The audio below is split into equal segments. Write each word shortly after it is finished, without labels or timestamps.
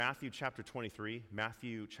Matthew chapter 23.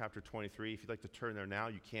 Matthew chapter 23. If you'd like to turn there now,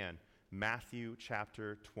 you can. Matthew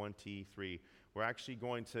chapter 23. We're actually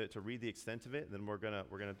going to read the extent of it, and then we're gonna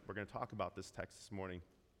talk about this text this morning.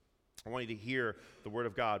 I want you to hear the word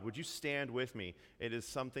of God. Would you stand with me? It is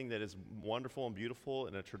something that is wonderful and beautiful,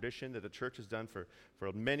 and a tradition that the church has done for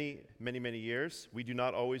many, many, many years. We do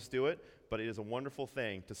not always do it, but it is a wonderful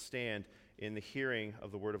thing to stand in the hearing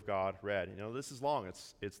of the word of God read. You know, this is long.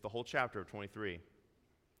 It's the whole chapter of 23.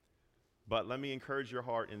 But let me encourage your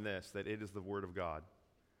heart in this, that it is the word of God.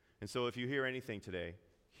 And so if you hear anything today,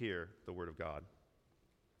 hear the word of God.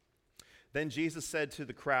 Then Jesus said to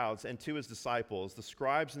the crowds and to his disciples, the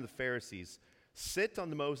scribes and the Pharisees, sit on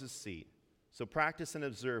the Moses seat, so practice and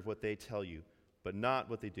observe what they tell you, but not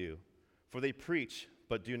what they do. For they preach,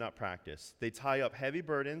 but do not practice. They tie up heavy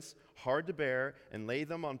burdens, hard to bear, and lay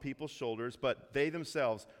them on people's shoulders, but they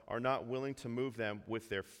themselves are not willing to move them with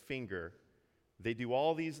their finger. They do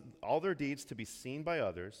all their deeds to be seen by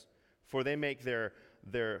others, for they make their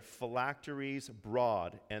phylacteries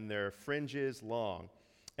broad and their fringes long.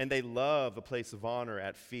 And they love the place of honor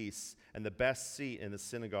at feasts and the best seat in the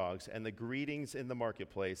synagogues and the greetings in the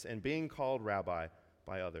marketplace and being called rabbi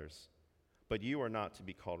by others. But you are not to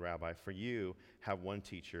be called rabbi, for you have one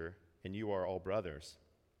teacher, and you are all brothers.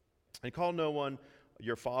 And call no one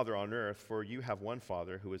your father on earth, for you have one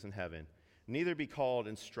Father who is in heaven. Neither be called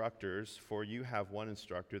instructors, for you have one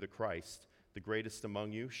instructor, the Christ. The greatest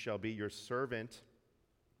among you shall be your servant.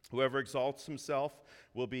 Whoever exalts himself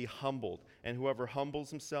will be humbled, and whoever humbles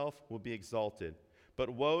himself will be exalted. But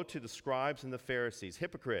woe to the scribes and the Pharisees,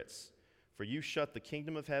 hypocrites! For you shut the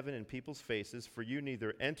kingdom of heaven in people's faces, for you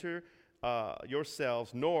neither enter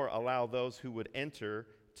yourselves nor allow those who would enter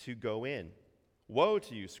to go in. Woe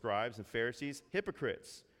to you, scribes and Pharisees,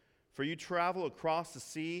 hypocrites! For you travel across the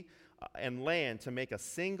sea and land to make a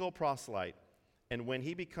single proselyte. And when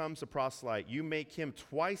he becomes a proselyte, you make him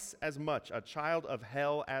twice as much a child of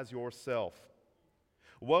hell as yourself.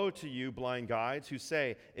 Woe to you, blind guides, who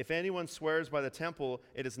say, if anyone swears by the temple,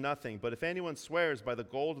 it is nothing. But if anyone swears by the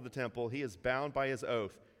gold of the temple, he is bound by his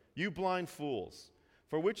oath. You blind fools!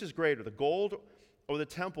 For which is greater, the gold or the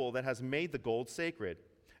temple that has made the gold sacred?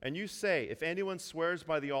 And you say, if anyone swears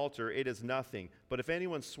by the altar, it is nothing. But if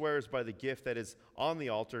anyone swears by the gift that is on the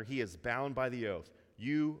altar, he is bound by the oath.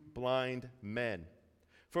 You blind men.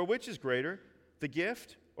 For which is greater, the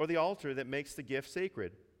gift or the altar that makes the gift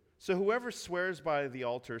sacred? So whoever swears by the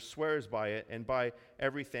altar swears by it and by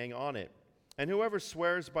everything on it. And whoever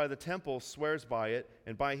swears by the temple swears by it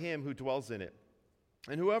and by him who dwells in it.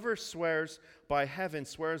 And whoever swears by heaven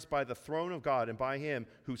swears by the throne of God and by him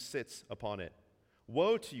who sits upon it.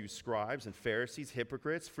 Woe to you, scribes and Pharisees,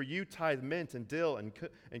 hypocrites, for you tithe mint and dill and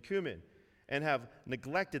cumin, and have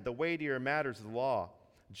neglected the weightier matters of the law,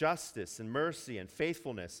 justice and mercy and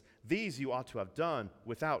faithfulness. These you ought to have done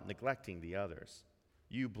without neglecting the others.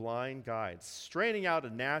 You blind guides, straining out a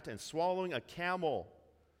gnat and swallowing a camel.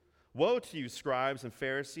 Woe to you, scribes and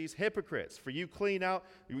Pharisees, hypocrites, for you clean the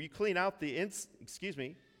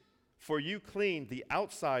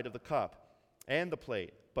outside of the cup and the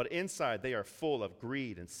plate, but inside they are full of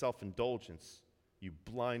greed and self-indulgence. You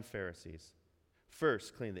blind Pharisees.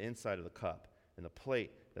 First, clean the inside of the cup and the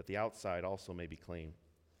plate, that the outside also may be clean.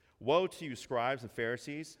 Woe to you, scribes and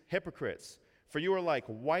Pharisees, hypocrites! For you are like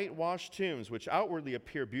whitewashed tombs, which outwardly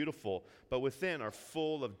appear beautiful, but within are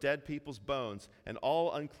full of dead people's bones and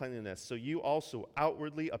all uncleanness. So you also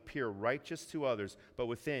outwardly appear righteous to others, but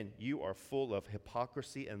within you are full of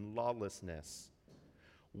hypocrisy and lawlessness.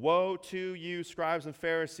 Woe to you, scribes and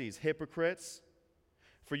Pharisees, hypocrites!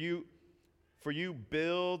 For you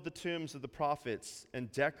build the tombs of the prophets and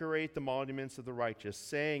decorate the monuments of the righteous,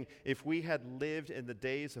 saying, if we had lived in the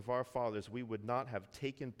days of our fathers, we would not have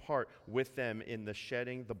taken part with them in the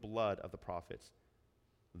shedding the blood of the prophets.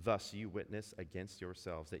 Thus you witness against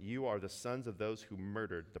yourselves that you are the sons of those who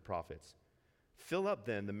murdered the prophets. Fill up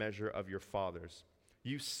then the measure of your fathers,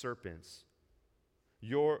 you serpents,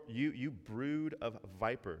 you brood of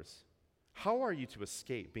vipers. How are you to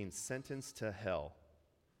escape being sentenced to hell?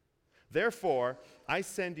 Therefore, I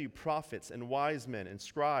send you prophets and wise men and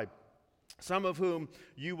scribes, some of whom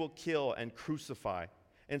you will kill and crucify,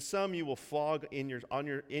 and some you will flog in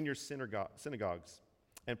your synagogues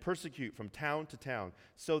and persecute from town to town,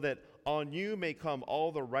 so that on you may come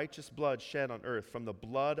all the righteous blood shed on earth, from the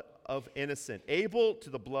blood of innocent Abel to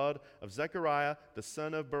the blood of Zechariah, the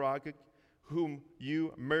son of Berechiah, whom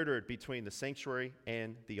you murdered between the sanctuary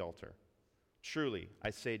and the altar. Truly, I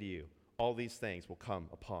say to you, all these things will come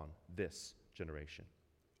upon this generation.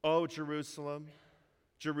 O Jerusalem,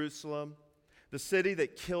 Jerusalem, the city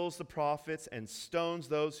that kills the prophets and stones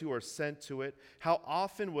those who are sent to it. How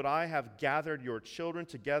often would I have gathered your children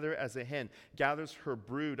together as a hen gathers her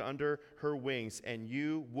brood under her wings, and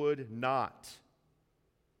you would not.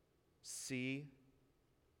 See,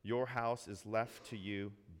 your house is left to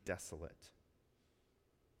you desolate.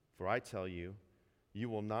 For I tell you, you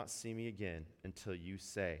will not see me again until you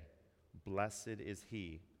say, Blessed is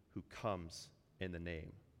he who comes in the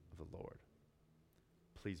name of the Lord.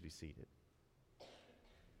 Please be seated.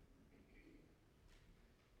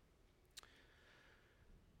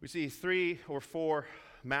 We see 3 or 4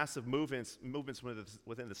 massive movements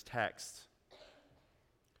within this text.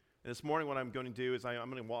 And this morning what I'm going to do is I'm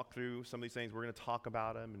going to walk through some of these things. We're going to talk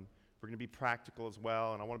about them, and we're going to be practical as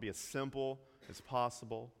well, and I want to be as simple as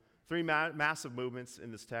possible. 3 massive movements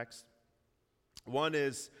in this text. One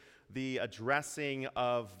is the addressing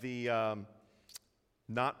of the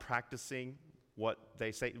not practicing what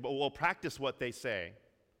they say. Well, practice what they say,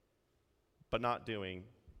 but not doing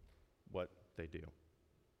what they do.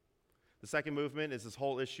 The second movement is this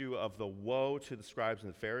whole issue of the woe to the scribes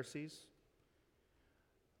and the Pharisees.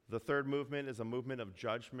 The third movement is a movement of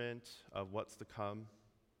judgment of what's to come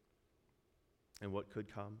and what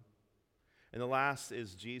could come. And the last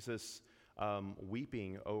is Jesus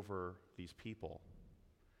weeping over these people.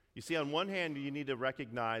 You see, on one hand, you need to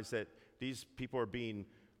recognize that these people are being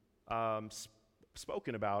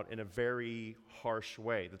spoken about in a very harsh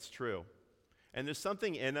way. That's true. And there's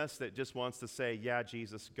something in us that just wants to say, yeah,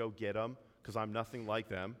 Jesus, go get them, because I'm nothing like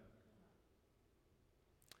them.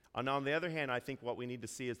 And on the other hand, I think what we need to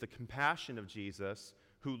see is the compassion of Jesus,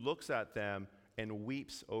 who looks at them and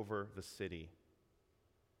weeps over the city.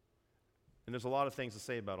 And there's a lot of things to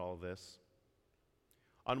say about all of this.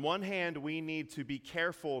 On one hand, we need to be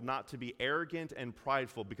careful not to be arrogant and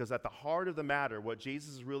prideful, because at the heart of the matter, what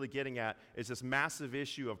Jesus is really getting at is this massive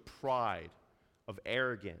issue of pride, of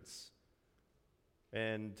arrogance,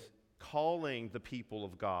 and calling the people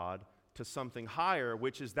of God to something higher,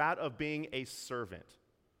 which is that of being a servant.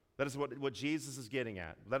 That is what Jesus is getting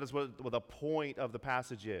at. That is what the point of the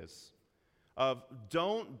passage is. Of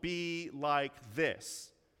don't be like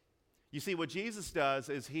this. You see, what Jesus does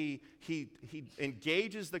is he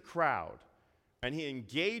engages the crowd, and he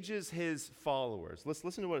engages his followers. Let's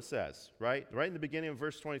listen to what it says, right? Right in the beginning of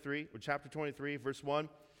verse 23, or chapter 23, verse 1.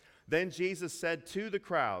 Then Jesus said to the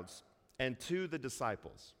crowds and to the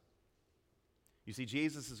disciples. You see,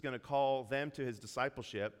 Jesus is going to call them to his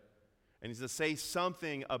discipleship, and he's going to say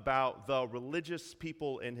something about the religious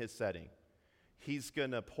people in his setting. He's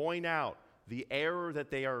going to point out the error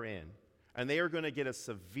that they are in, and they are going to get a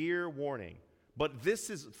severe warning. But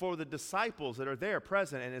this is for the disciples that are there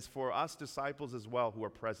present, and it's for us disciples as well who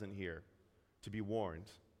are present here to be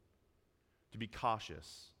warned, to be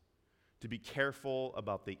cautious, to be careful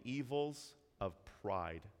about the evils of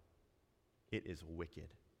pride. It is wicked.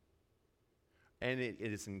 And it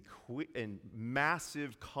is in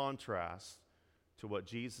massive contrast to what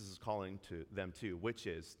Jesus is calling to them to, which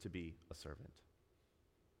is to be a servant.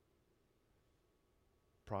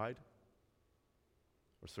 Pride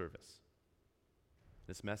or service.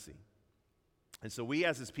 It's messy. And so we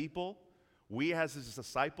as his people, we as his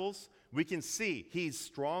disciples, we can see he's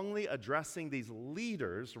strongly addressing these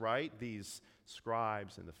leaders, right? These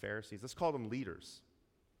scribes and the Pharisees. Let's call them leaders.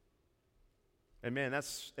 And man,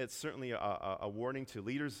 it's certainly a warning to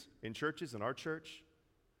leaders in churches, in our church,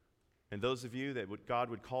 and those of you that God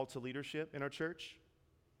would call to leadership in our church,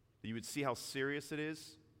 that you would see how serious it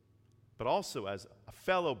is. But also as a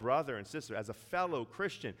fellow brother and sister, as a fellow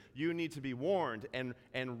Christian, you need to be warned and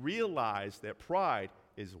realize that pride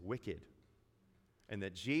is wicked, and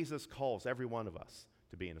that Jesus calls every one of us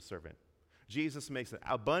to being a servant. Jesus makes it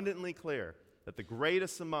abundantly clear that the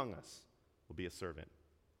greatest among us will be a servant.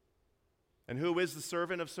 And who is the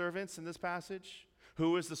servant of servants in this passage?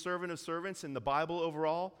 Who is the servant of servants in the Bible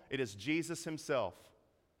overall? It is Jesus himself.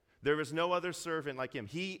 There is no other servant like him.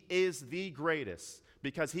 He is the greatest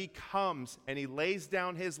because he comes and he lays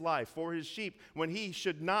down his life for his sheep when he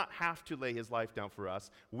should not have to lay his life down for us.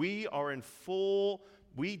 We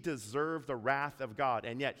deserve the wrath of God,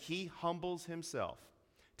 and yet he humbles himself,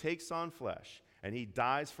 takes on flesh, and he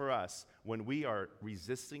dies for us when we are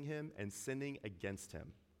resisting him and sinning against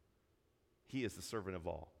him. He is the servant of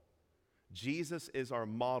all. Jesus is our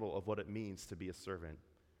model of what it means to be a servant.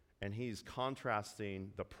 And he's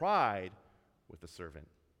contrasting the pride with the servant.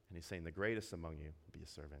 And he's saying the greatest among you will be a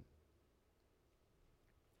servant.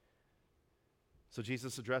 So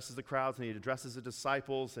Jesus addresses the crowds and he addresses the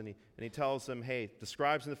disciples and he tells them, hey, the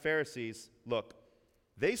scribes and the Pharisees, look,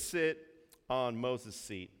 they sit on Moses'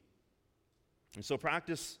 seat. And so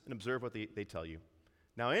practice and observe what they tell you.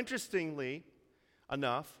 Now, interestingly,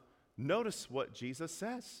 enough, notice what Jesus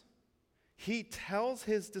says. He tells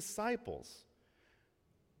his disciples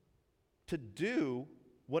to do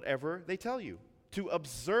whatever they tell you, to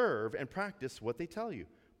observe and practice what they tell you,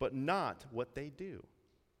 but not what they do.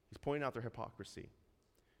 He's pointing out their hypocrisy.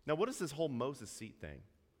 Now, what is this whole Moses seat thing?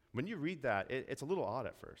 When you read that, it's a little odd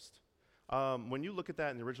at first. When you look at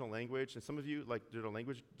that in the original language, and some of you, like the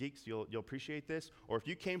language geeks, you'll appreciate this, or if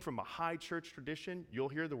you came from a high church tradition, you'll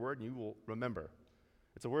hear the word and you will remember.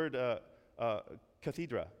 It's a word,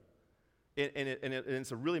 cathedra, and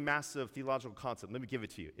it's a really massive theological concept. Let me give it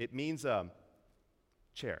to you. It means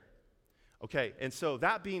chair. Okay, and so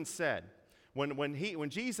that being said, when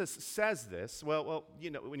Jesus says this, well,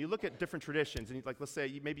 when you look at different traditions, and let's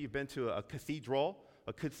say maybe you've been to a cathedral,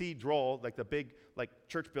 like the big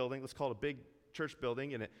church building. Let's call it a big church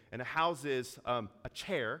building, and it houses a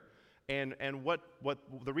chair. And what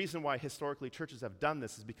the reason why historically churches have done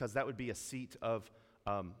this is because that would be a seat of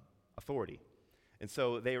authority. And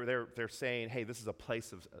so they're saying, hey, this is a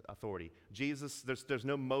place of authority. Jesus, there's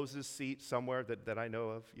no Moses seat somewhere that I know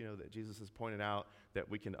of, that Jesus has pointed out that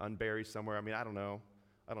we can unbury somewhere. I mean, I don't know,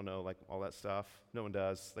 like all that stuff. No one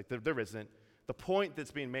does. Like there isn't. The point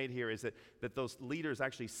that's being made here is that those leaders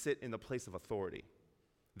actually sit in the place of authority.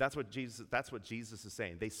 That's what Jesus is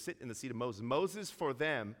saying. They sit in the seat of Moses. Moses, for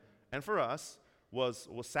them and for us, was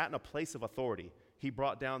sat in a place of authority. He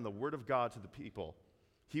brought down the word of God to the people.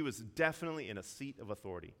 He was definitely in a seat of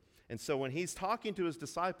authority. And so when he's talking to his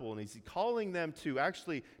disciple and he's calling them to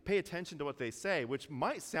actually pay attention to what they say, which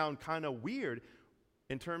might sound kind of weird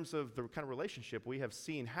in terms of the kind of relationship we have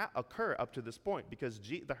seen occur up to this point, because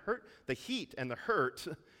the heat and the hurt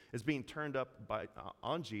is being turned up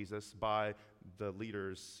on Jesus by the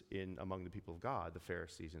leaders among the people of God, the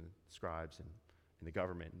Pharisees and scribes and the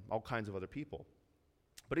government, and all kinds of other people.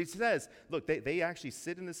 But he says, look, they actually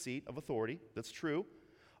sit in the seat of authority. That's true.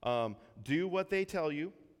 Do what they tell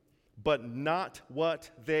you, but not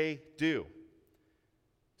what they do.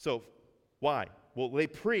 So why? Well, they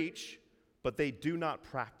preach, but they do not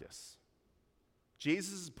practice.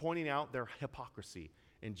 Jesus is pointing out their hypocrisy,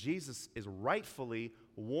 and Jesus is rightfully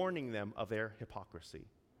warning them of their hypocrisy.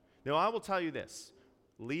 Now, I will tell you this.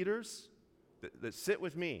 Leaders that sit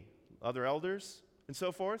with me, other elders and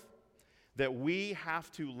so forth, that we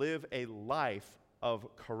have to live a life of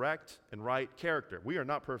correct and right character. We are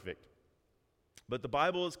not perfect. But the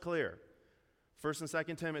Bible is clear. 1 and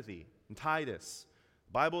 2 Timothy and Titus,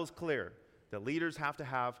 the Bible is clear that leaders have to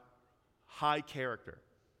have high character.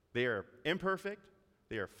 They are imperfect,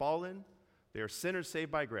 they are fallen, they are sinners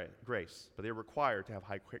saved by grace, but they are required to have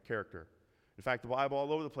high character. In fact, the Bible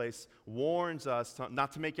all over the place warns us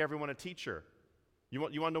not to make everyone a teacher. You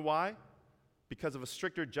want to know why? Because of a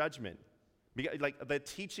stricter judgment. Like the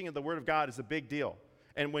teaching of the Word of God is a big deal.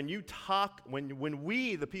 And when you talk, when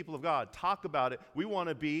we, the people of God, talk about it, we want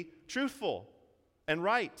to be truthful and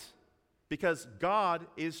right, because God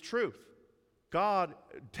is truth. God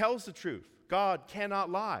tells the truth. God cannot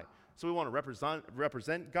lie. So we want to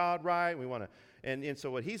represent God right. We want to, and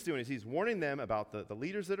so what he's doing is he's warning them about the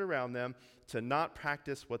leaders that are around them to not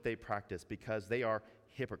practice what they practice, because they are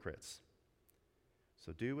hypocrites.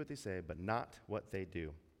 So do what they say, but not what they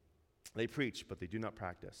do. They preach, but they do not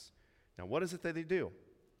practice. Now, what is it that they do?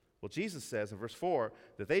 Well, Jesus says in verse 4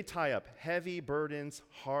 that they tie up heavy burdens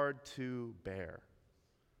hard to bear.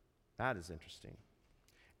 That is interesting.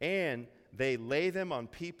 And they lay them on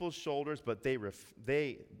people's shoulders, but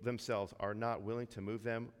they themselves are not willing to move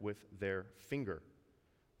them with their finger.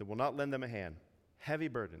 They will not lend them a hand. Heavy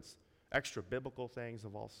burdens, extra biblical things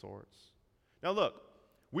of all sorts. Now look,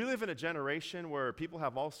 we live in a generation where people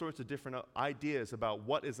have all sorts of different ideas about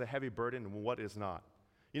what is a heavy burden and what is not.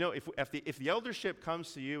 If the eldership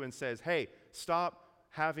comes to you and says, hey, stop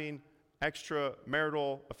having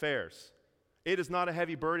extramarital affairs, it is not a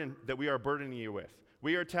heavy burden that we are burdening you with.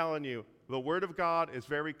 We are telling you the Word of God is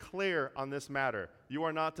very clear on this matter. You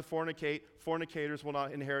are not to fornicate. Fornicators will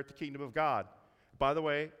not inherit the kingdom of God. By the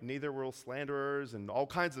way, neither will slanderers and all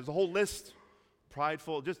kinds. There's a whole list.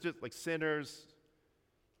 Prideful, just like sinners,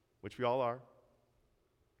 which we all are.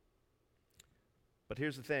 But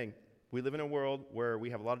here's the thing. We live in a world where we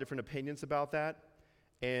have a lot of different opinions about that.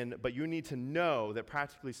 But you need to know that,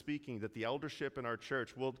 practically speaking, that the eldership in our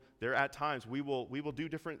church there at times we will do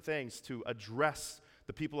different things to address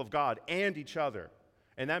the people of God and each other.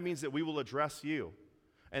 And that means that we will address you.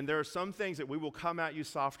 And there are some things that we will come at you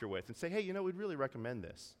softer with and say, hey, we'd really recommend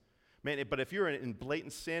this. Man, but if you're in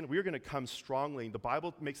blatant sin, we're going to come strongly. The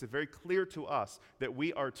Bible makes it very clear to us that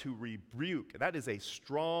we are to rebuke. That is a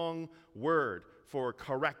strong word for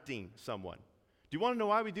correcting someone. Do you want to know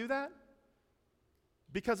why we do that?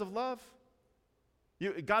 Because of love.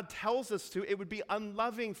 God tells us to. It would be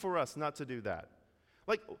unloving for us not to do that.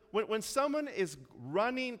 Like when someone is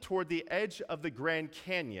running toward the edge of the Grand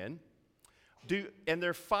Canyon, and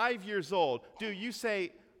they're 5 years old, do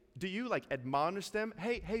you like admonish them,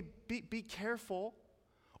 hey, be careful?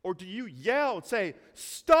 Or do you yell and say,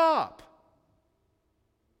 stop,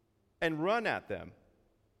 and run at them?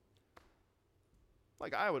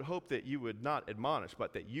 Like, I would hope that you would not admonish,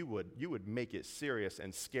 but that you would make it serious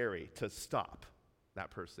and scary to stop that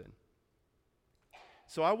person.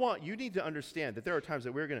 So you need to understand that there are times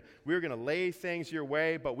that we're gonna lay things your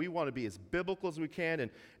way, but we want to be as biblical as we can.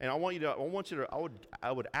 And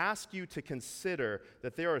I would ask you to consider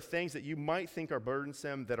that there are things that you might think are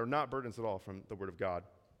burdensome that are not burdens at all from the Word of God.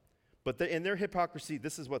 But in their hypocrisy,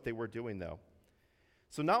 this is what they were doing, though.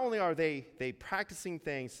 So not only are they practicing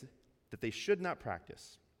things that they should not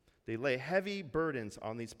practice, they lay heavy burdens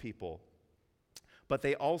on these people, but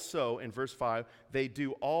they also, in verse 5, they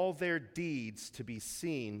do all their deeds to be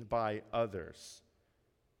seen by others.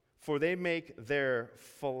 For they make their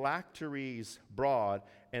phylacteries broad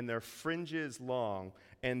and their fringes long,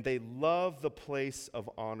 and they love the place of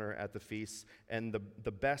honor at the feasts and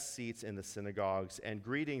the best seats in the synagogues and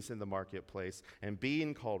greetings in the marketplace and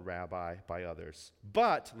being called rabbi by others.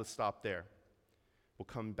 But, let's stop there. We'll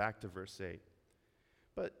come back to verse 8.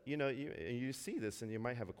 But, you see this and you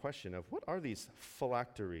might have a question of what are these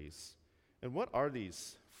phylacteries and what are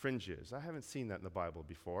these fringes? I haven't seen that in the Bible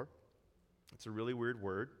before. It's a really weird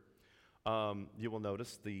word. You will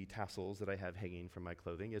notice the tassels that I have hanging from my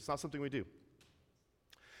clothing. It's not something we do.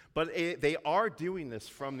 But they are doing this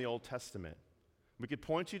from the Old Testament. We could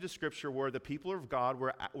point you to Scripture where the people of God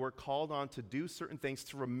were called on to do certain things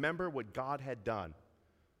to remember what God had done.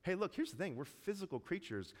 Hey, look, here's the thing. We're physical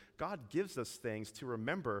creatures. God gives us things to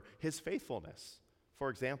remember His faithfulness. For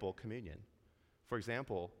example, communion. For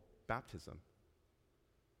example, baptism.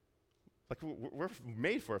 Like, we're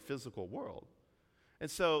made for a physical world. And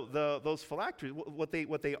so those phylacteries, what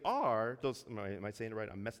they are, am I saying it right?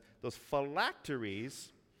 Those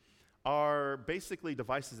phylacteries are basically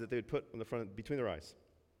devices that they would put in the front, between their eyes.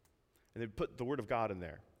 And they'd put the Word of God in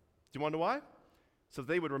there. Do you want to know why? So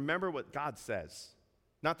they would remember what God says.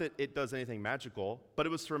 Not that it does anything magical, but it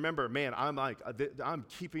was to remember, man, I'm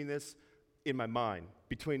keeping this in my mind.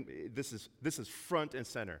 This is front and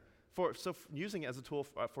center. Using it as a tool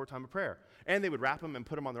for a time of prayer. And they would wrap them and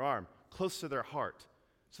put them on their arm, close to their heart,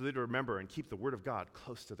 so they'd remember and keep the Word of God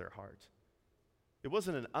close to their heart. It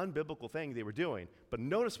wasn't an unbiblical thing they were doing, but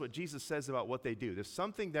notice what Jesus says about what they do. There's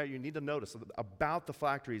something that you need to notice about the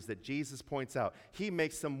phylacteries that Jesus points out. He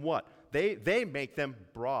makes them what? They make them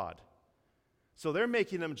broad. So they're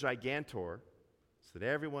making them gigantor so that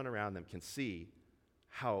everyone around them can see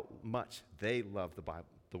how much they love the Bible,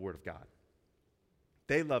 the Word of God.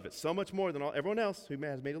 They love it so much more than everyone else who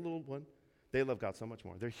has made a little one. They love God so much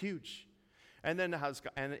more. They're huge. And then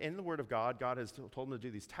in the Word of God, God has told them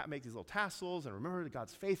to do make these little tassels and remember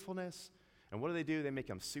God's faithfulness. And what do? They make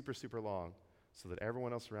them super, super long so that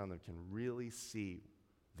everyone else around them can really see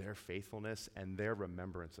their faithfulness and their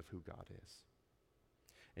remembrance of who God is.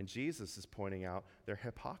 And Jesus is pointing out their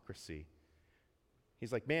hypocrisy.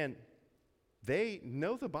 He's like, man, they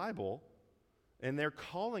know the Bible, and they're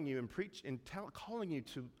calling you calling you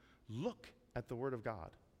to look at the Word of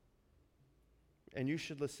God. And you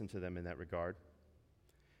should listen to them in that regard.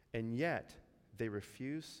 And yet, they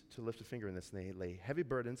refuse to lift a finger in this, and they lay heavy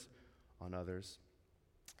burdens on others.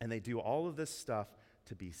 And they do all of this stuff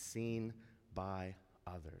to be seen by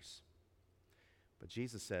others. But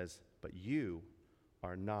Jesus says, but you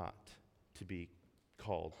are not to be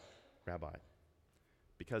called rabbi.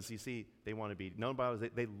 Because, you see, they want to be known by others.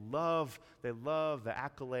 They love the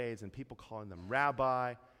accolades and people calling them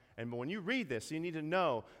rabbi. And when you read this, you need to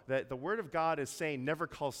know that the Word of God is saying never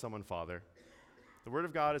call someone father. The Word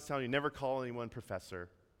of God is telling you never call anyone professor.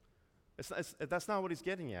 That's not what he's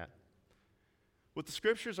getting at. What the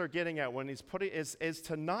Scriptures are getting at when he's putting is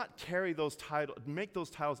to not carry those titles, make those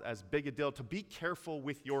titles as big a deal, to be careful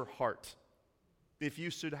with your heart if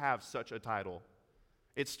you should have such a title.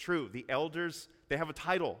 It's true. The elders, they have a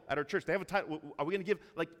title at our church. They have a title. Are we going to give,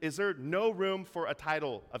 is there no room for a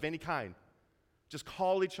title of any kind? Just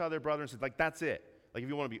call each other brother and sister. That's it. If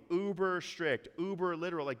you want to be uber strict, uber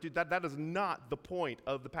literal, dude, that is not the point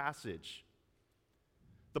of the passage.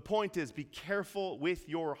 The point is, be careful with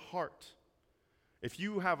your heart. If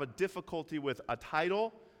you have a difficulty with a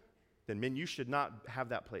title, then men, you should not have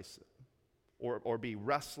that place or be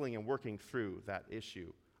wrestling and working through that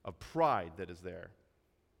issue of pride that is there.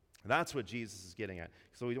 That's what Jesus is getting at.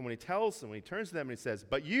 So when he turns to them and he says,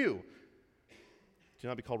 but you, Do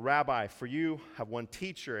not be called rabbi, for you have one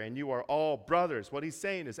teacher, and you are all brothers. What he's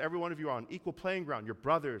saying is every one of you are on equal playing ground. You're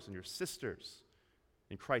brothers and your sisters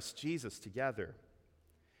in Christ Jesus together.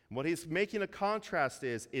 And what he's making a contrast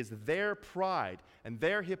is their pride and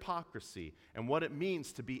their hypocrisy and what it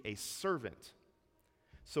means to be a servant.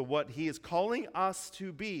 So what he is calling us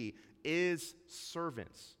to be is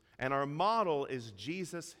servants. And our model is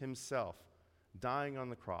Jesus himself, dying on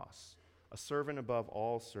the cross, a servant above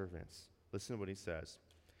all servants. Listen to what he says.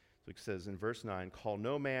 So he says in verse 9, call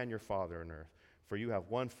no man your father on earth, for you have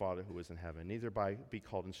one Father who is in heaven. Neither be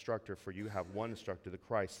called instructor, for you have one instructor, the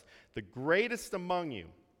Christ. The greatest among you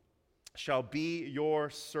shall be your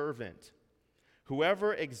servant.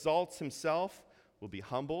 Whoever exalts himself will be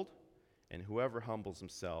humbled, and whoever humbles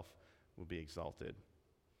himself will be exalted.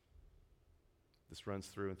 This runs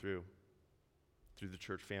through and through the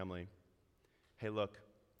church family. Hey, look,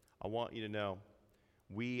 I want you to know,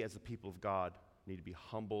 we as the people of God need to be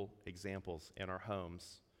humble examples in our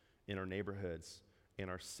homes, in our neighborhoods, in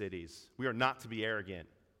our cities. We are not to be arrogant.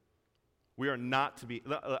 We are not to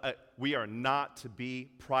be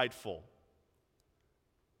prideful.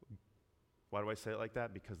 Why do I say it like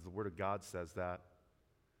that? Because the Word of God says that.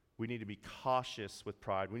 We need to be cautious with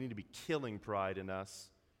pride. We need to be killing pride in us,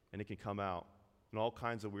 and it can come out in all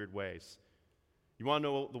kinds of weird ways. You want to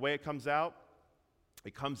know the way it comes out?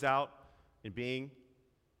 It comes out in being,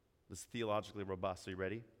 this is theologically robust. Are you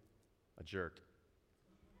ready? A jerk.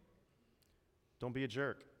 Don't be a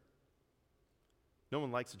jerk. No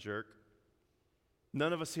one likes a jerk.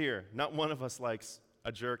 None of us here, not one of us likes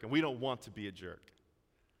a jerk, and we don't want to be a jerk.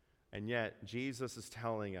 And yet, Jesus is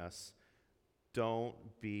telling us, don't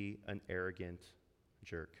be an arrogant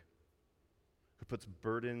jerk who puts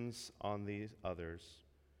burdens on these others,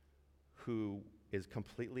 who is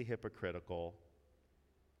completely hypocritical,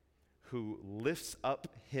 who lifts up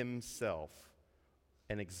himself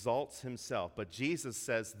and exalts himself. But Jesus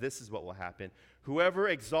says this is what will happen. Whoever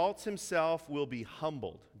exalts himself will be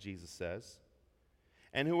humbled, Jesus says.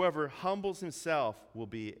 And whoever humbles himself will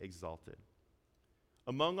be exalted.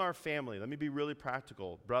 Among our family, let me be really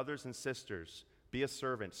practical. Brothers and sisters, be a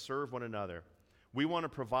servant, serve one another. We want to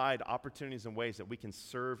provide opportunities and ways that we can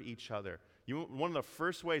serve each other. One of the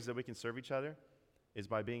first ways that we can serve each other is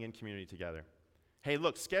by being in community together. Hey,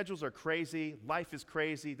 look, schedules are crazy. Life is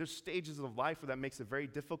crazy. There's stages of life where that makes it very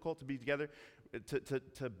difficult to be together,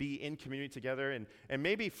 to be in community together. And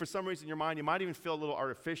maybe for some reason in your mind, you might even feel a little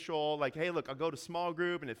artificial. Like, hey, look, I'll go to small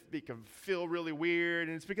group, and it can feel really weird.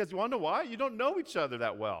 And it's because you want to know why? You don't know each other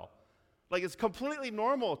that well. Like, it's completely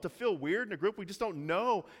normal to feel weird in a group we just don't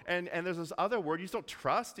know. And there's this other word, you just don't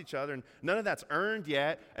trust each other. And none of that's earned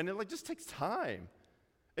yet. And it just takes time.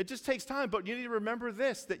 It just takes time, but you need to remember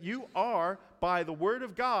this, that you are, by the word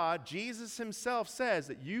of God, Jesus himself says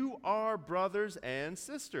that you are brothers and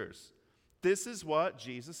sisters. This is what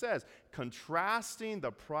Jesus says, contrasting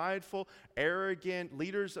the prideful, arrogant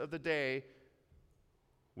leaders of the day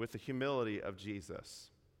with the humility of Jesus.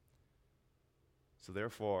 So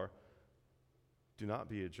therefore, do not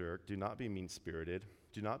be a jerk, do not be mean-spirited,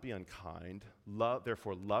 do not be unkind,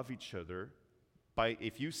 therefore love each other.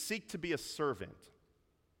 If you seek to be a servant,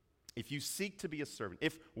 if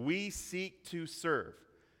we seek to serve,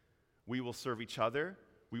 we will serve each other,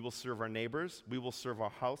 we will serve our neighbors, we will serve our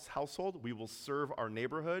household, we will serve our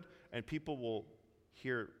neighborhood, and people will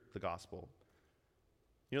hear the gospel.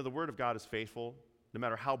 You know, the word of God is faithful. No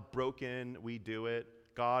matter how broken we do it,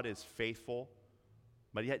 God is faithful.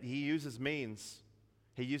 But yet he uses means.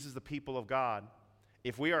 He uses the people of God.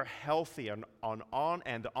 If we are healthy and on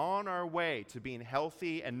our way to being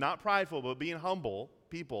healthy and not prideful, but being humble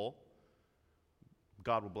people,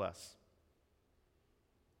 God will bless.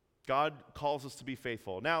 God calls us to be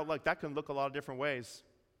faithful. Now, that can look a lot of different ways.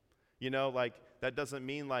 You know, that doesn't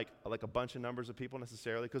mean like a bunch of numbers of people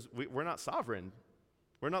necessarily, because we're not sovereign.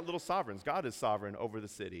 We're not little sovereigns. God is sovereign over the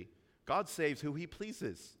city. God saves who he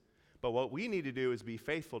pleases. But what we need to do is be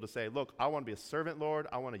faithful to say, look, I want to be a servant, Lord.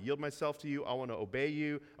 I want to yield myself to you. I want to obey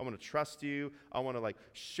you. I want to trust you. I want to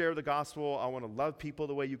share the gospel. I want to love people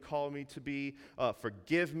the way you call me to be.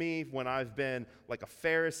 Forgive me when I've been like a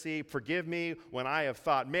Pharisee. Forgive me when I have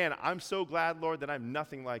thought, man, I'm so glad, Lord, that I'm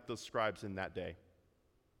nothing like those scribes in that day.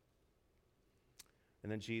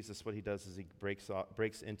 And then Jesus, what he does is he breaks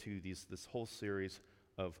into this whole series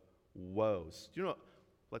of woes. Do you know,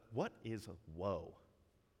 what is a woe?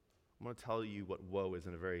 I'm going to tell you what woe is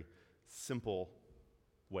in a very simple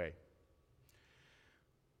way.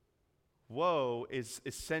 Woe is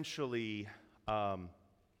essentially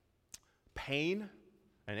pain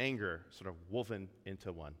and anger sort of woven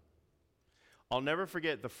into one. I'll never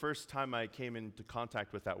forget the first time I came into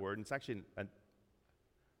contact with that word, and it's actually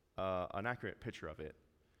an accurate picture of it.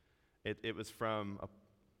 It was from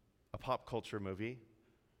a pop culture movie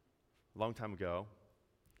a long time ago.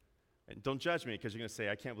 And don't judge me because you're going to say,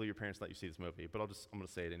 I can't believe your parents let you see this movie, but I'm going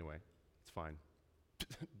to say it anyway. It's fine.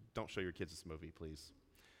 Don't show your kids this movie, please.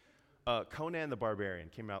 Conan the Barbarian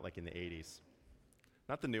came out like in the 80s.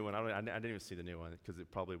 Not the new one. I didn't even see the new one because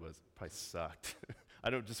it probably sucked.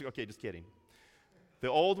 Just kidding. The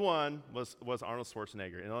old one was Arnold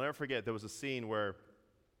Schwarzenegger. And I'll never forget, there was a scene where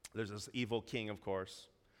there's this evil king, of course,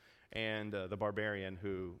 and the barbarian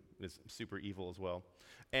who is super evil as well.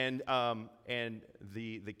 And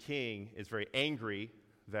the king is very angry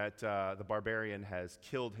that the barbarian has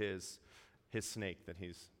killed his snake that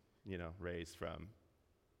he's raised from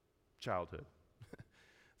childhood,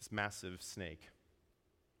 this massive snake.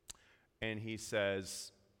 And he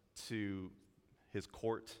says to his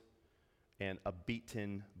court and a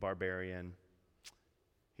beaten barbarian,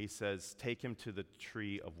 he says, take him to the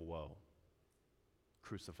tree of woe,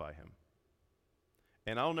 crucify him.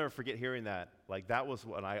 And I'll never forget hearing that. Like, that was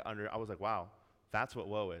what I was like, wow, that's what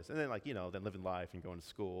woe is. And then, then living life and going to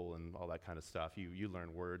school and all that kind of stuff, you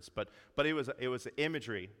learn words. But it was the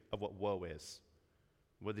imagery of what woe is.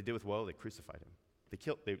 What they did with woe, they crucified him. They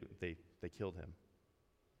killed him.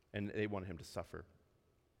 And they wanted him to suffer.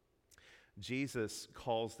 Jesus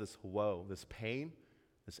calls this woe, this pain,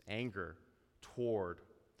 this anger toward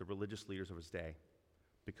the religious leaders of his day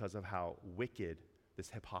because of how wicked this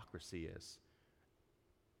hypocrisy is.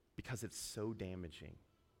 Because it's so damaging.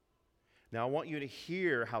 Now, I want you to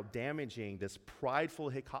hear how damaging this prideful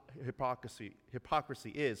hypocrisy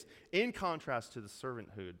is in contrast to the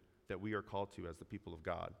servanthood that we are called to as the people of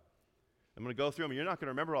God. I'm going to go through them. You're not going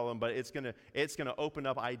to remember all of them, but it's going to open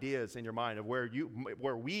up ideas in your mind of where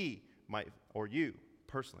we might, or you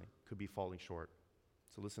personally, could be falling short.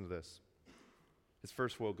 So listen to this. His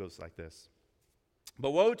first woe goes like this.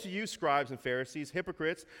 But woe to you, scribes and Pharisees,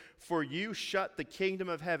 hypocrites, for you shut the kingdom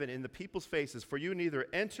of heaven in the people's faces, for you neither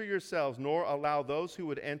enter yourselves nor allow those who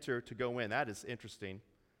would enter to go in. That is interesting.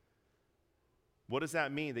 What does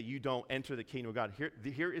that mean, that you don't enter the kingdom of God?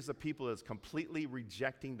 Here is a people that is completely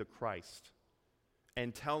rejecting the Christ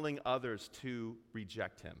and telling others to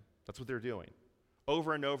reject him. That's what they're doing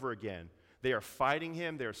over and over again. They are fighting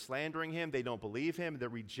him. They're slandering him. They don't believe him. They're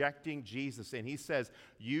rejecting Jesus. And he says,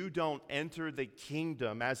 you don't enter the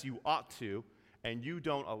kingdom as you ought to, and you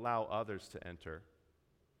don't allow others to enter.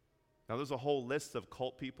 Now, there's a whole list of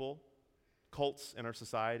cults in our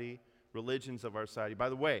society, religions of our society. By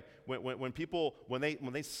the way, when people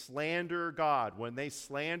slander God, when they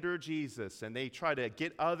slander Jesus, and they try to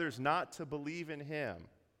get others not to believe in him,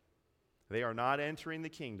 they are not entering the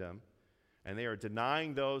kingdom, and they are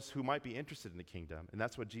denying those who might be interested in the kingdom. And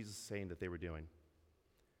that's what Jesus is saying that they were doing.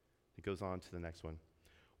 He goes on to the next one.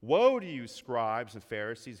 Woe to you, scribes and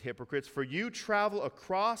Pharisees, hypocrites, for you travel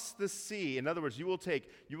across the sea. In other words, you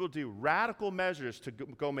will do radical measures to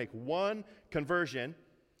go make one conversion,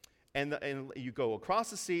 and you go across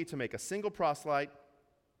the sea to make a single proselyte.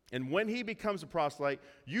 And when he becomes a proselyte,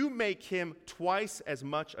 you make him twice as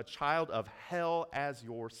much a child of hell as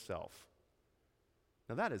yourself.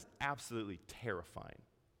 Now, that is absolutely terrifying.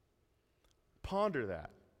 Ponder that.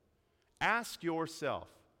 Ask yourself,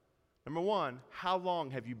 number one, how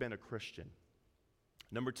long have you been a Christian?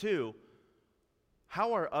 Number two,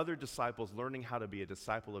 how are other disciples learning how to be a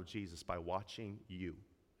disciple of Jesus by watching you?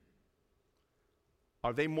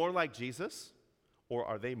 Are they more like Jesus, or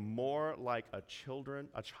are they more like a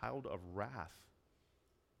child of wrath?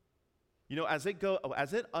 As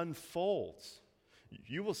it unfolds,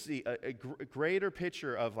 you will see a greater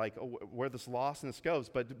picture of where this lostness goes,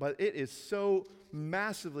 but it is so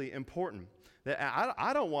massively important that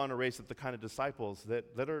I don't want to raise up the kind of disciples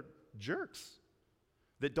that are jerks,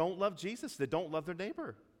 that don't love Jesus, that don't love their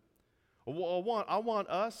neighbor. I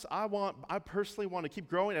personally want to keep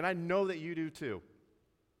growing, and I know that you do too.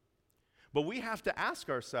 But we have to ask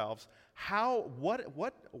ourselves,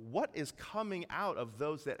 what is coming out of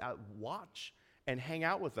those that watch and hang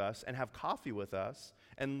out with us and have coffee with us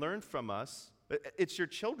and learn from us? It's your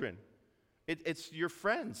children. It's your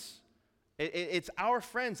friends. It's our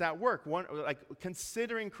friends at work,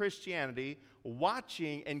 considering Christianity,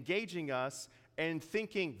 watching, engaging us, and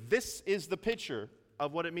thinking this is the picture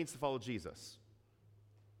of what it means to follow Jesus.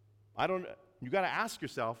 You got to ask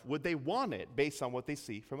yourself, would they want it based on what they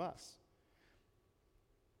see from us?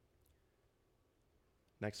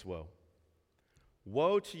 Next woe.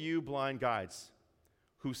 Woe to you, blind guides,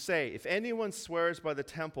 who say, if anyone swears by the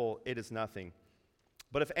temple, it is nothing.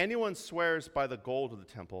 But if anyone swears by the gold of the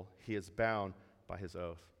temple, he is bound by his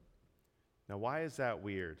oath. Now, why is that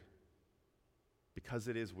weird? Because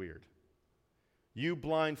it is weird. You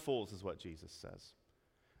blind fools is what Jesus says.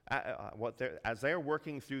 As they're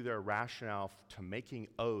working through their rationale to making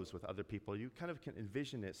oaths with other people, you kind of can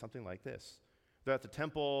envision it something like this. They're at the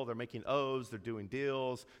temple, they're making oaths, they're doing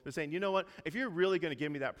deals. They're saying, you know what, if you're really going to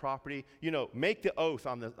give me that property, make the oath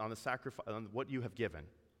on the sacrifice, on what you have given.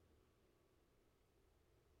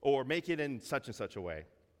 Or make it in such and such a way.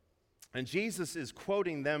 And Jesus is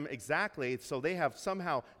quoting them exactly, so they have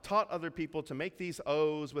somehow taught other people to make these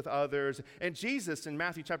oaths with others. And Jesus in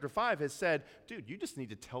Matthew chapter 5 has said, dude, you just need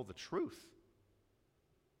to tell the truth.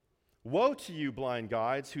 Woe to you, blind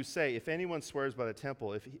guides, who say, if anyone swears by the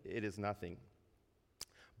temple, it is nothing.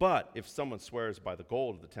 But if someone swears by the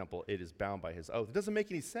gold of the temple, it is bound by his oath. It doesn't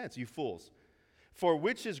make any sense, you fools. For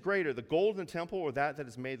which is greater, the gold in the temple or that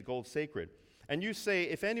has made the gold sacred? And you say,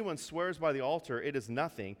 if anyone swears by the altar, it is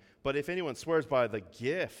nothing. But if anyone swears by the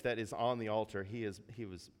gift that is on the altar, he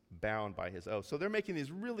was bound by his oath. So they're making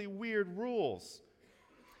these really weird rules.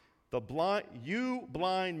 You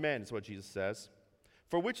blind men, is what Jesus says.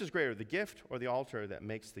 For which is greater, the gift or the altar that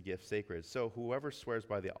makes the gift sacred? So whoever swears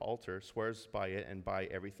by the altar swears by it and by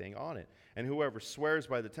everything on it. And whoever swears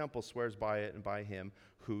by the temple swears by it and by him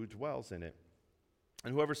who dwells in it.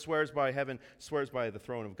 And whoever swears by heaven swears by the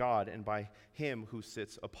throne of God and by him who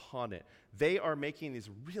sits upon it. They are making these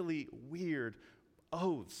really weird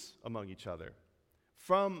oaths among each other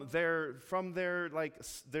from their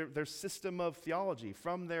system of theology,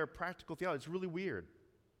 from their practical theology. It's really weird.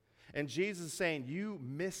 And Jesus is saying, you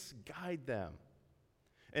misguide them.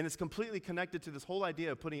 And it's completely connected to this whole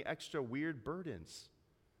idea of putting extra weird burdens.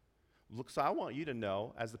 Look, so I want you to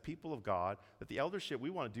know, as the people of God, that the eldership, we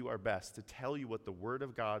want to do our best to tell you what the Word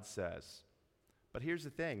of God says. But here's the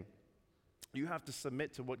thing. You have to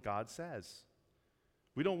submit to what God says.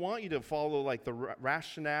 We don't want you to follow like the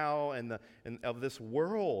rationale and of this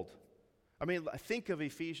world. I mean, think of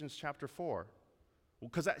Ephesians chapter 4.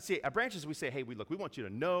 Because, at Branches, we say, hey, we want you to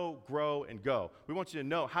know, grow, and go. We want you to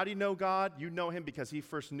know. How do you know God? You know him because he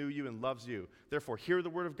first knew you and loves you. Therefore, hear the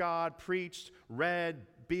word of God, preached, read,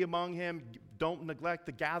 be among him. Don't neglect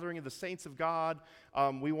the gathering of the saints of God.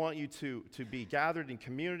 We want you to be gathered in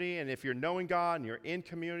community. And if you're knowing God and you're in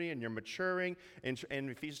community and you're maturing, in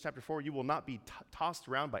Ephesians chapter 4, you will not be tossed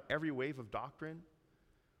around by every wave of doctrine.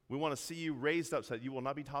 We want to see you raised up so that you will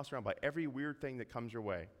not be tossed around by every weird thing that comes your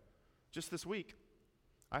way. Just this week,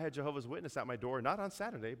 I had Jehovah's Witness at my door, not on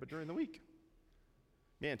Saturday, but during the week.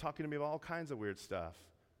 Man, talking to me about all kinds of weird stuff.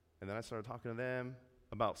 And then I started talking to them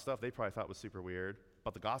about stuff they probably thought was super weird,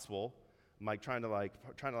 about the gospel. I'm trying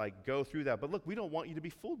to go through that. But look, we don't want you to be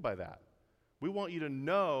fooled by that. We want you to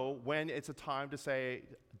know when it's a time to say,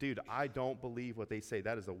 dude, I don't believe what they say.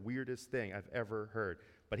 That is the weirdest thing I've ever heard.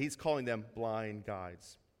 But he's calling them blind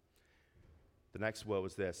guides. The next woe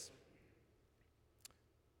is this.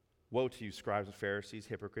 Woe to you, scribes and Pharisees,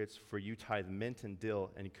 hypocrites, for you tithe mint and dill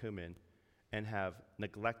and cumin, and have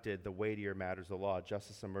neglected the weightier matters of the law,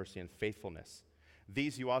 justice and mercy and faithfulness.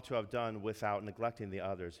 These you ought to have done without neglecting the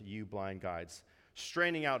others, you blind guides,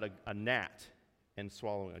 straining out a gnat and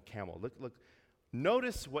swallowing a camel. Look,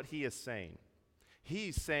 notice what he is saying.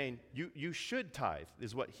 He's saying, you should tithe,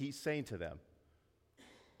 is what he's saying to them.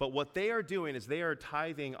 But what they are doing is they are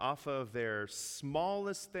tithing off of their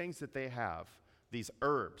smallest things that they have, these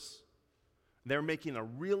herbs. They're making a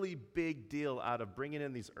really big deal out of bringing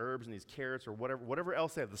in these herbs and these carrots or whatever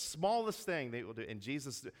else they have. The smallest thing they will do. And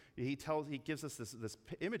Jesus, he gives us this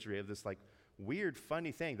imagery of this like weird,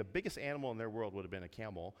 funny thing. The biggest animal in their world would have been a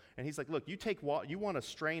camel. And he's like, look, you want to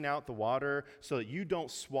strain out the water so that you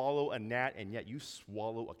don't swallow a gnat, and yet you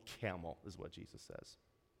swallow a camel, is what Jesus says.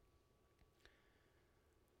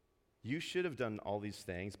 You should have done all these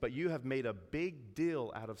things, but you have made a big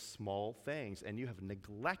deal out of small things, and you have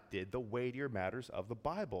neglected the weightier matters of the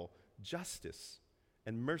Bible, justice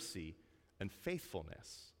and mercy and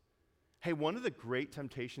faithfulness. Hey, one of the great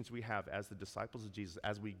temptations we have as the disciples of Jesus,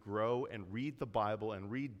 as we grow and read the Bible and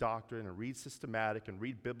read doctrine and read systematic and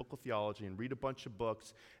read biblical theology and read a bunch of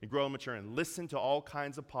books and grow and mature and listen to all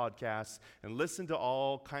kinds of podcasts and listen to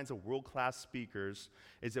all kinds of world-class speakers,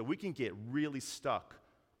 is that we can get really stuck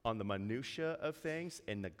on the minutia of things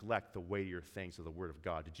and neglect the weightier things of the Word of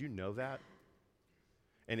God. Did you know that?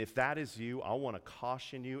 And if that is you, I want to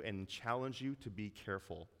caution you and challenge you to be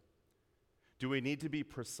careful. Do we need to be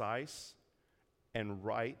precise and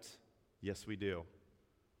right? Yes, we do.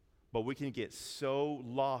 But we can get so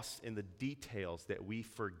lost in the details that we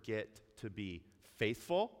forget to be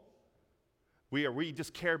faithful. We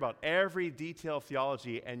just care about every detail of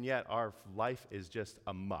theology, and yet our life is just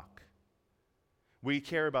a muck. We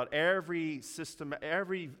care about every system,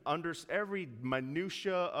 every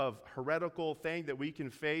minutia of heretical thing that we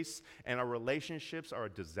can face, and our relationships are a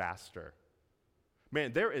disaster.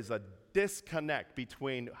 Man, there is a disconnect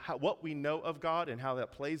between what we know of God and how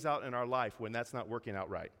that plays out in our life when that's not working out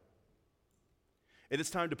right. It is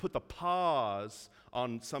time to put the pause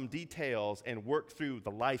on some details and work through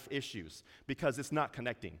the life issues because it's not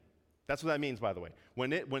connecting. That's what that means, by the way.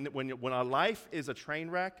 When our life is a train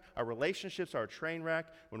wreck, our relationships are a train wreck,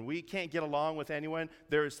 when we can't get along with anyone,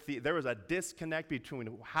 there is a disconnect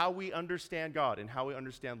between how we understand God and how we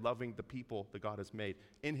understand loving the people that God has made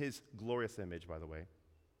in his glorious image, by the way.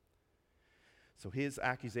 So his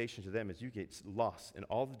accusation to them is you get lost in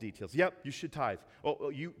all the details. Yep, you should tithe.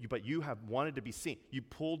 But you have wanted to be seen. You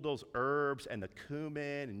pulled those herbs and the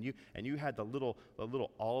cumin, and you had the little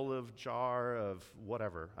olive jar of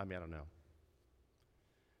whatever. I don't know.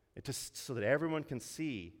 It just so that everyone can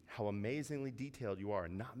see how amazingly detailed you are,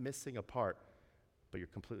 not missing a part, but you're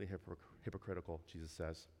completely hypocritical, Jesus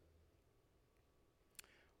says.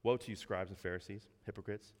 Woe to you, scribes and Pharisees,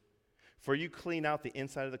 hypocrites, for you clean out the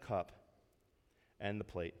inside of the cup and the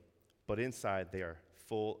plate, but inside they are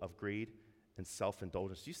full of greed and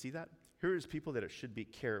self-indulgence. Do you see that? Here is people that should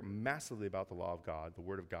care massively about the law of God, the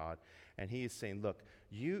word of God, and he is saying, look,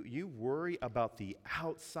 you worry about the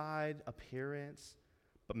outside appearance,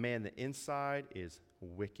 but man, the inside is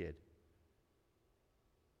wicked.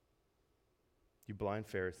 You blind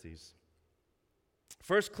Pharisees.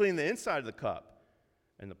 First clean the inside of the cup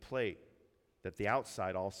and the plate, that the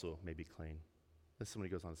outside also may be clean. Listen what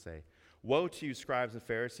he goes on to say. Woe to you, scribes and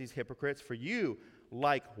Pharisees, hypocrites, for you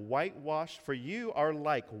are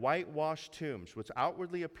like whitewashed tombs, which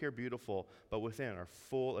outwardly appear beautiful, but within are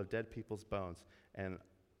full of dead people's bones and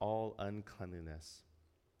all uncleanliness.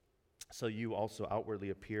 So you also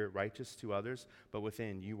outwardly appear righteous to others, but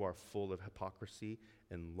within you are full of hypocrisy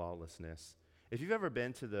and lawlessness. If you've ever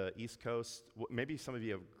been to the East Coast, maybe some of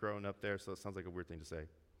you have grown up there, so it sounds like a weird thing to say.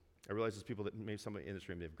 I realize there's people that maybe somebody in this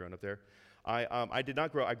room, they've grown up there. I did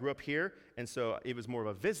not grow. I grew up here, and so it was more of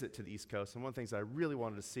a visit to the East Coast. And one of the things that I really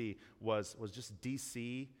wanted to see was just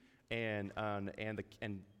D.C. and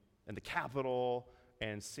the Capitol,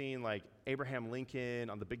 and seeing like Abraham Lincoln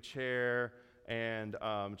on the big chair, and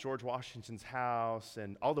George Washington's house,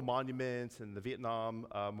 and all the monuments, and the Vietnam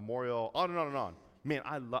Memorial, on and on and on. Man,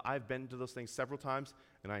 I've been to those things several times,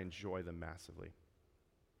 and I enjoy them massively.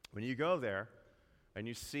 When you go there, and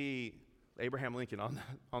you see Abraham Lincoln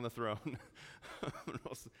on the throne,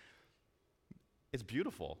 it's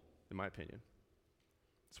beautiful, in my opinion.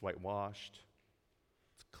 It's whitewashed,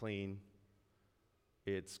 it's clean,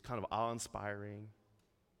 it's kind of awe-inspiring.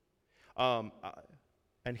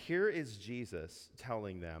 And here is Jesus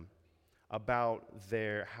telling them about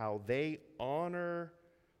how they honor,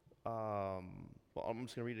 I'm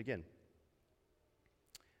just going to read it again.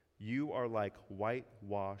 You are like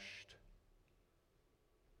whitewashed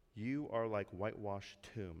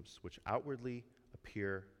tombs, which outwardly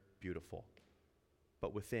appear beautiful,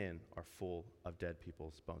 but within are full of dead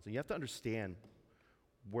people's bones. And you have to understand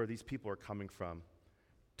where these people are coming from.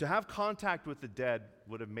 To have contact with the dead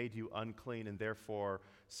would have made you unclean, and therefore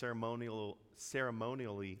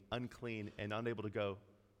ceremonially unclean and unable to go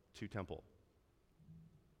to temple.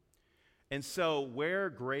 And so where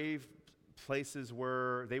grave places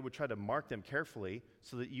were, they would try to mark them carefully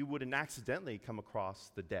so that you wouldn't accidentally come across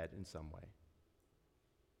the dead in some way.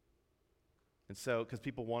 And so, because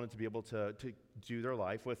people wanted to be able to do their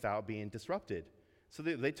life without being disrupted. So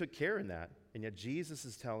they took care in that. And yet Jesus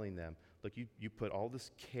is telling them, look, you put all this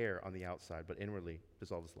care on the outside, but inwardly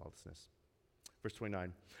there's all this lawlessness. Verse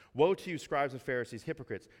 29, woe to you, scribes and Pharisees,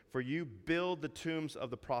 hypocrites, for you build the tombs of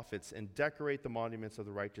the prophets and decorate the monuments of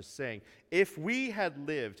the righteous, saying, if we had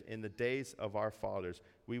lived in the days of our fathers,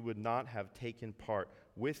 we would not have taken part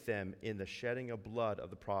with them in the shedding of blood of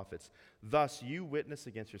the prophets. Thus you witness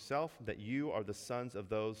against yourself that you are the sons of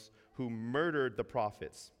those who murdered the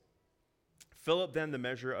prophets. Fill up then the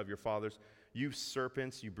measure of your fathers, you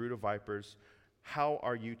serpents, you brood of vipers. How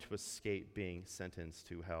are you to escape being sentenced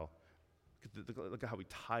to hell? Look at how he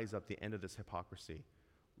ties up the end of this hypocrisy.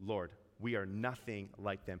 Lord, we are nothing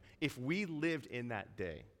like them. If we lived in that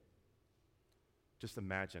day, just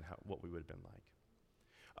imagine what we would have been like.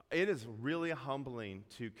 It is really humbling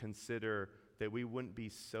to consider that we wouldn't be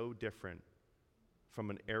so different from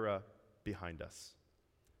an era behind us.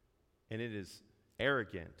 And it is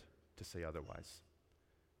arrogant to say otherwise.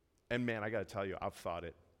 And man, I got to tell you, I've thought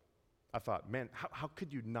it. I thought, man, how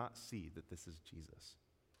could you not see that this is Jesus?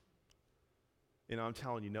 I'm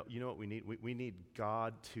telling you, you know what we need? We need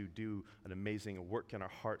God to do an amazing work in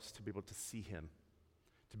our hearts to be able to see him,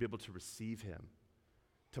 to be able to receive him.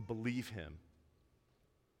 to believe him.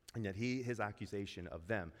 And yet his accusation of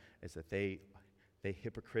them is that they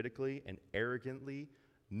hypocritically and arrogantly,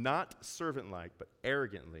 not servant-like, but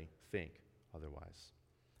arrogantly think otherwise.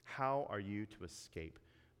 How are you to escape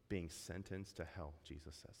being sentenced to hell,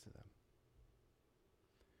 Jesus says to them.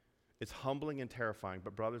 It's humbling and terrifying,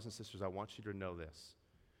 but brothers and sisters, I want you to know this,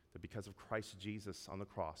 that because of Christ Jesus on the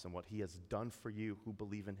cross and what he has done for you who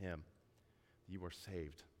believe in him, you are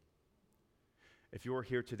saved. If you are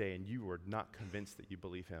here today and you are not convinced that you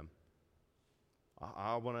believe him,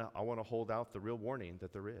 I want to hold out the real warning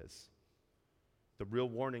that there is, the real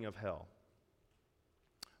warning of hell.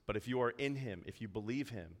 But if you are in him, if you believe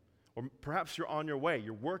him, or perhaps you're on your way,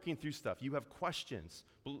 you're working through stuff, you have questions,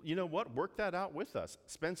 you know what? Work that out with us.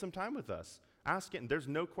 Spend some time with us. Ask it, and there's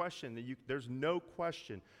no question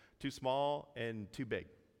too small and too big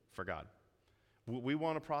for God. We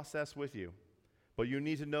want to process with you. But you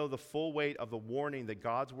need to know the full weight of the warning that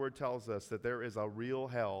God's word tells us that there is a real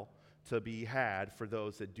hell to be had for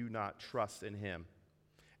those that do not trust in him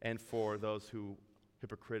and for those who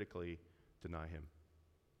hypocritically deny him.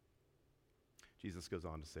 Jesus goes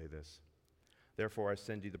on to say this. Therefore I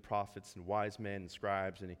send you the prophets and wise men and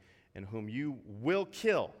scribes and whom you will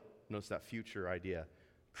kill. Notice that future idea.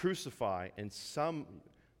 Crucify, and some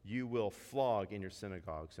you will flog in your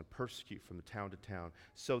synagogues and persecute from the town to town,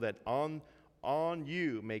 so that on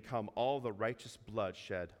you may come all the righteous blood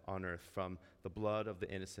shed on earth, from the blood of the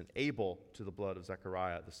innocent Abel to the blood of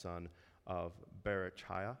Zechariah, the son of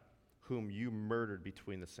Berechiah, whom you murdered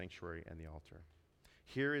between the sanctuary and the altar.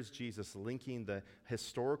 Here is Jesus linking the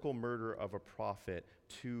historical murder of a prophet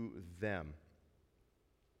to them.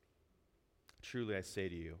 Truly I say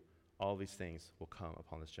to you, all these things will come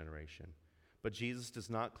upon this generation. But Jesus does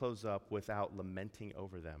not close up without lamenting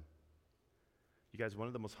over them. You guys, one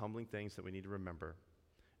of the most humbling things that we need to remember,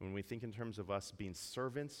 when we think in terms of us being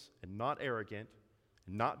servants and not arrogant,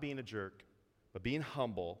 and not being a jerk, but being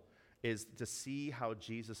humble, is to see how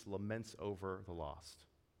Jesus laments over the lost.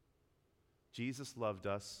 Jesus loved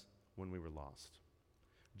us when we were lost.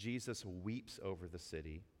 Jesus weeps over the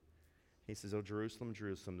city. He says, "O Jerusalem,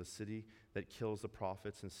 Jerusalem, the city that kills the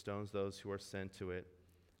prophets and stones those who are sent to it.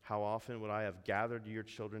 How often would I have gathered your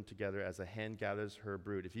children together as a hen gathers her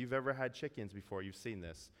brood?" If you've ever had chickens before, you've seen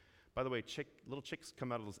this. By the way, little chicks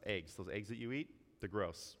come out of those eggs. Those eggs that you eat, they're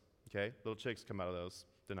gross. Okay? Little chicks come out of those.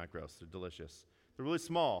 They're not gross. They're delicious. They're really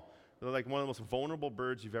small. They're like one of the most vulnerable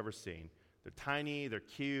birds you've ever seen. They're tiny. They're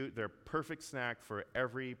cute. They're a perfect snack for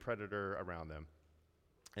every predator around them.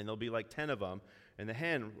 And there'll be like 10 of them. And the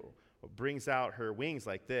hen brings out her wings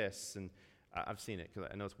like this. And I've seen it because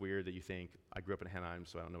I know it's weird that you think, I grew up in Anaheim,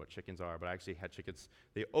 so I don't know what chickens are, but I actually had chickens.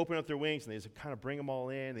 They open up their wings and they just kind of bring them all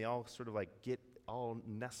in. They all sort of like get all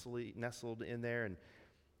nestled in there.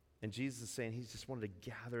 And Jesus is saying he just wanted to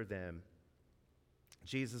gather them.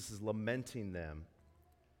 Jesus is lamenting them.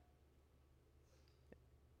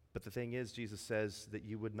 But the thing is, Jesus says that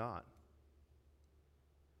you would not.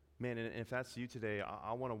 Man, and if that's you today,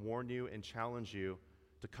 I want to warn you and challenge you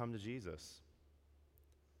to come to Jesus.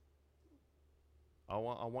 I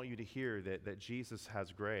want you to hear that Jesus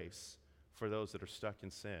has grace for those that are stuck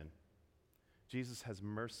in sin. Jesus has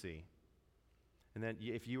mercy. And that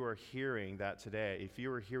if you are hearing that today, if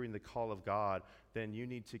you are hearing the call of God, then you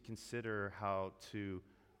need to consider how to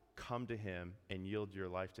come to him and yield your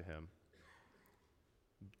life to him.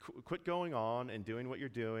 Quit going on and doing what you're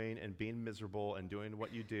doing and being miserable and doing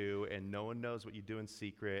what you do, and no one knows what you do in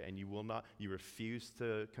secret, and you refuse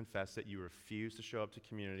to confess it, you refuse to show up to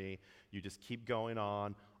community, you just keep going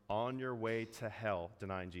on your way to hell,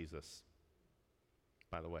 denying Jesus.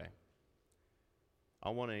 By the way,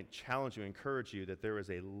 I want to challenge you, encourage you that there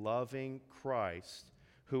is a loving Christ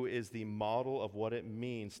who is the model of what it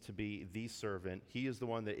means to be the servant. He is the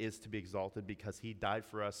one that is to be exalted because he died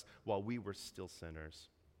for us while we were still sinners.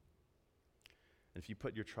 And if you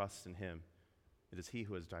put your trust in him, it is he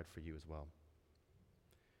who has died for you as well.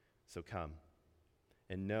 So come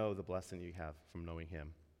and know the blessing you have from knowing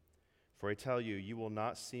him. For I tell you, you will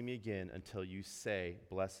not see me again until you say,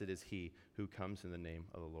 "Blessed is he who comes in the name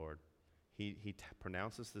of the Lord." He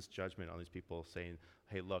pronounces this judgment on these people, saying,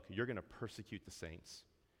 "Hey, look, you're going to persecute the saints.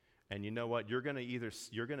 And you know what? You're going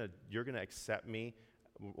to accept me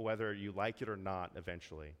whether you like it or not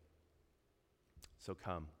eventually. So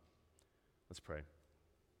come. Let's pray.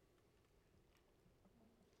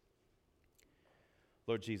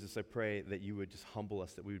 Lord Jesus, I pray that you would just humble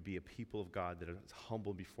us, that we would be a people of God that is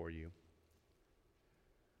humble before you,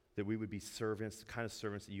 that we would be servants, the kind of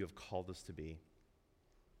servants that you have called us to be.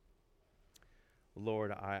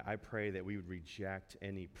 Lord, I pray that we would reject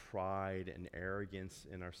any pride and arrogance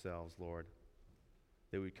in ourselves, Lord.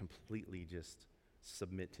 they would completely just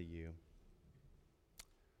submit to you.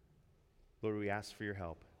 Lord, we ask for your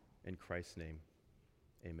help. In Christ's name,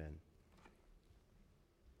 amen.